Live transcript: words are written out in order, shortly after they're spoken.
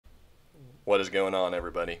What is going on,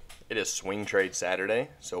 everybody? It is Swing Trade Saturday,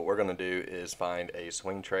 so what we're going to do is find a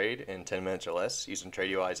swing trade in 10 minutes or less using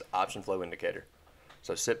TradeUI's option flow indicator.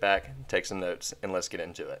 So sit back, take some notes, and let's get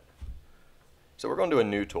into it. So we're going to do a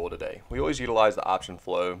new tool today. We always utilize the option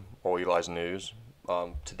flow or we utilize news.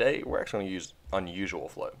 Today we're actually going to use unusual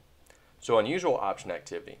flow. So unusual option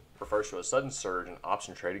activity refers to a sudden surge in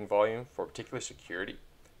option trading volume for a particular security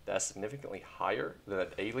that is significantly higher than a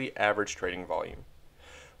daily average trading volume.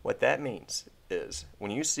 What that means is when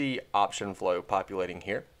you see option flow populating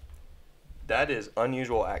here, that is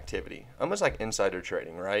unusual activity, almost like insider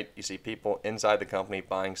trading, right? You see people inside the company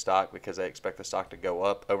buying stock because they expect the stock to go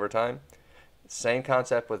up over time. Same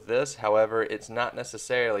concept with this, however, it's not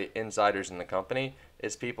necessarily insiders in the company.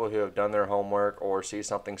 It's people who have done their homework or see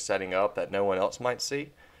something setting up that no one else might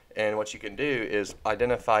see. And what you can do is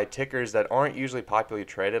identify tickers that aren't usually popularly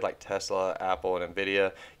traded, like Tesla, Apple, and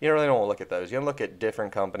Nvidia. You really don't want to look at those. You want to look at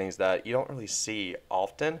different companies that you don't really see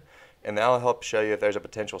often, and that'll help show you if there's a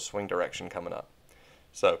potential swing direction coming up.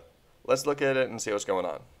 So let's look at it and see what's going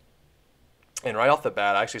on. And right off the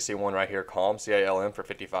bat, I actually see one right here, Calm, C-A-L-M for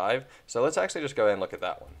 55. So let's actually just go ahead and look at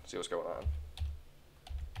that one, see what's going on.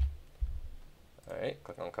 All right,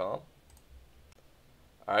 click on Calm.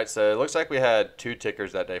 All right, so it looks like we had two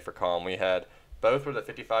tickers that day for Calm. We had both were the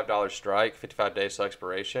 $55 strike, 55 days till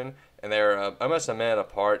expiration, and they were almost a minute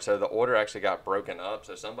apart, so the order actually got broken up.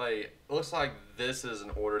 So somebody, it looks like this is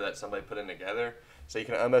an order that somebody put in together. So you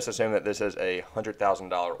can almost assume that this is a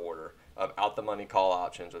 $100,000 order of out-the-money call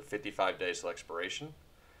options with 55 days till expiration.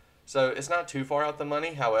 So it's not too far out the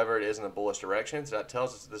money, however, it is in a bullish direction, so that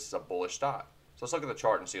tells us this is a bullish stock. So let's look at the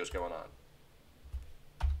chart and see what's going on.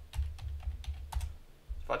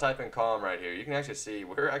 If I type in Calm right here, you can actually see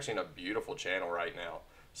we're actually in a beautiful channel right now.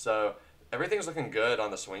 So everything's looking good on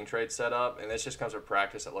the swing trade setup, and this just comes with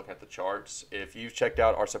practice at looking at the charts. If you've checked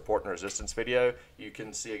out our support and resistance video, you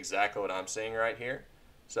can see exactly what I'm seeing right here.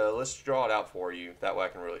 So let's draw it out for you. That way I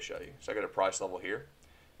can really show you. So I go to price level here.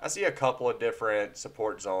 I see a couple of different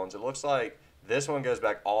support zones. It looks like this one goes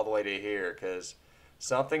back all the way to here because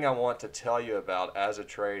something I want to tell you about as a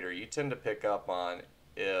trader, you tend to pick up on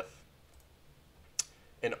if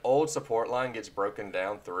an old support line gets broken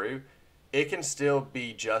down through, it can still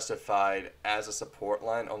be justified as a support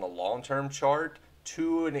line on the long-term chart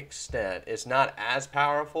to an extent. It's not as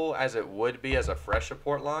powerful as it would be as a fresh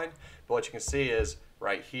support line, but what you can see is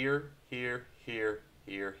right here, here, here,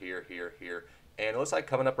 here, here, here, here, and it looks like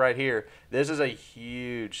coming up right here, this is a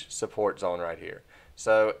huge support zone right here.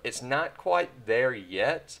 So it's not quite there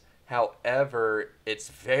yet. However, it's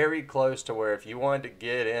very close to where if you wanted to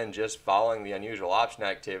get in just following the unusual option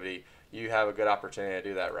activity, you have a good opportunity to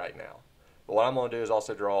do that right now. But what I'm going to do is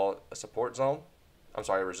also draw a support zone. I'm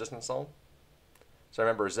sorry, a resistance zone. So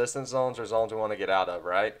remember, resistance zones are zones we want to get out of,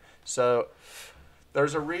 right? So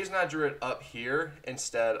there's a reason I drew it up here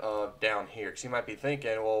instead of down here. Because you might be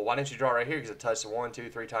thinking, well, why didn't you draw it right here? Because it touched 1, 2,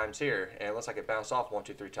 3 times here. And it looks like it bounced off 1,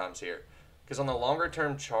 2, 3 times here. Because on the longer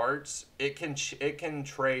term charts, it can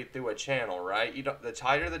trade through a channel, right? The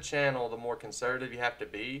tighter the channel, the more conservative you have to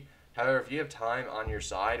be. However, if you have time on your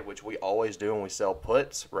side, which we always do when we sell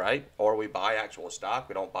puts, right? Or we buy actual stock,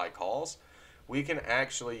 we don't buy calls. We can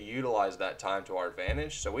actually utilize that time to our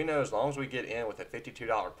advantage. So we know as long as we get in with a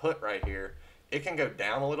 $52 put right here, it can go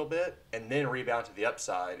down a little bit and then rebound to the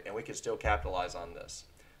upside, and we can still capitalize on this.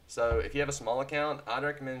 So if you have a small account, I'd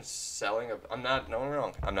recommend selling. I'm not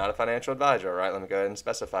a financial advisor, all right? Let me go ahead and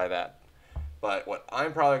specify that. But what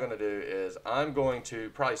I'm probably going to do is I'm going to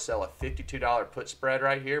probably sell a $52 put spread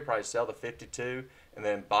right here, probably sell the 52 and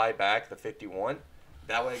then buy back the 51.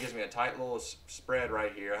 That way it gives me a tight little spread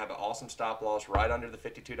right here. I have an awesome stop loss right under the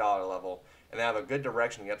 $52 level, and then I have a good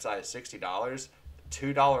direction. The upside is $60.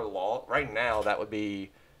 $2 loss. Right now, that would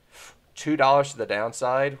be $2 to the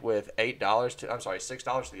downside with $6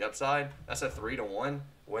 to the upside. That's a 3-to-1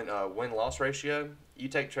 win-loss ratio. You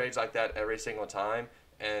take trades like that every single time,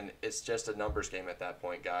 and it's just a numbers game at that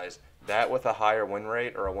point, guys. That with a higher win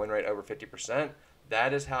rate or a win rate over 50%,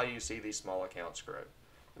 that is how you see these small accounts grow.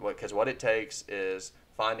 Because what it takes is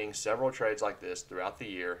finding several trades like this throughout the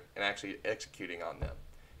year and actually executing on them.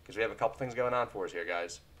 Because we have a couple things going on for us here,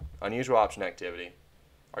 guys. Unusual option activity.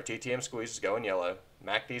 Our TTM squeeze is going yellow.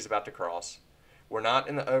 MACD is about to cross. We're not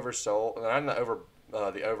in the oversold, we're not in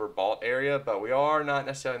the overbought area, but we are not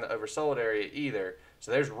necessarily in the oversold area either. So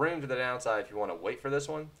there's room to the downside if you want to wait for this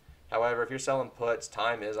one. However, if you're selling puts,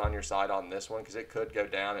 time is on your side on this one because it could go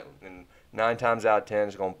down, and 9 times out of 10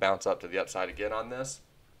 it's going to bounce up to the upside again on this.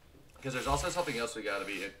 Because there's also something else we got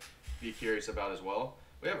to be curious about as well.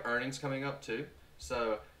 We have earnings coming up too.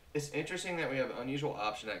 So it's interesting that we have unusual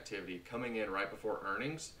option activity coming in right before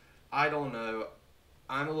earnings. I don't know.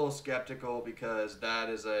 I'm a little skeptical because that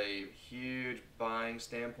is a huge buying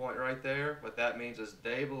standpoint right there. What that means is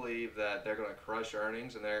they believe that they're going to crush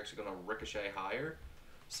earnings and they're actually going to ricochet higher.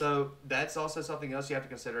 So that's also something else you have to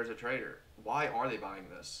consider as a trader. Why are they buying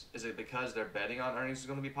this? Is it because they're betting on earnings is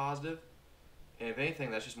going to be positive? And if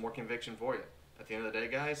anything, that's just more conviction for you. At the end of the day,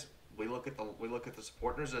 guys, we look at the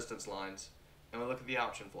support and resistance lines, and we look at the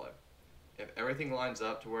option flow. If everything lines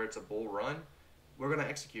up to where it's a bull run, we're going to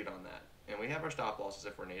execute on that. And we have our stop losses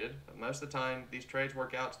if we're needed. But most of the time, these trades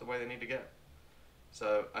work out to the way they need to go.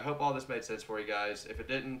 So I hope all this made sense for you guys. If it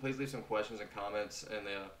didn't, please leave some questions and comments, and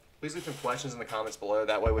please leave some questions in the comments below.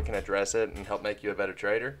 That way we can address it and help make you a better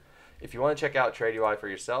trader. If you want to check out TradeUI for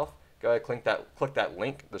yourself, go ahead and click that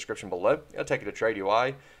link in the description below. It'll take you to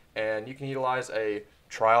TradeUI, and you can utilize a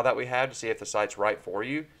trial that we have to see if the site's right for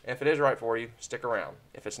you. And if it is right for you, stick around.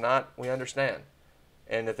 If it's not, we understand.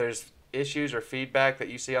 And if there's issues or feedback that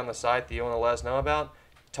you see on the site that you want to let us know about,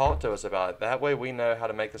 talk to us about it. That way we know how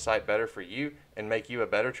to make the site better for you and make you a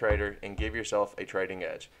better trader and give yourself a trading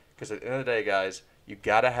edge. Because at the end of the day, guys, you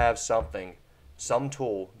got to have something, some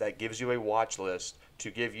tool that gives you a watch list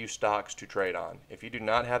to give you stocks to trade on. If you do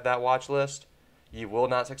not have that watch list, you will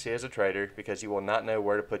not succeed as a trader because you will not know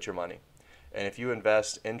where to put your money. And if you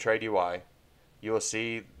invest in TradeUI, you will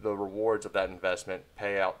see the rewards of that investment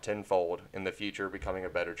pay out tenfold in the future, becoming a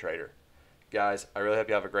better trader. Guys, I really hope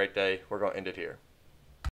you have a great day. We're going to end it here.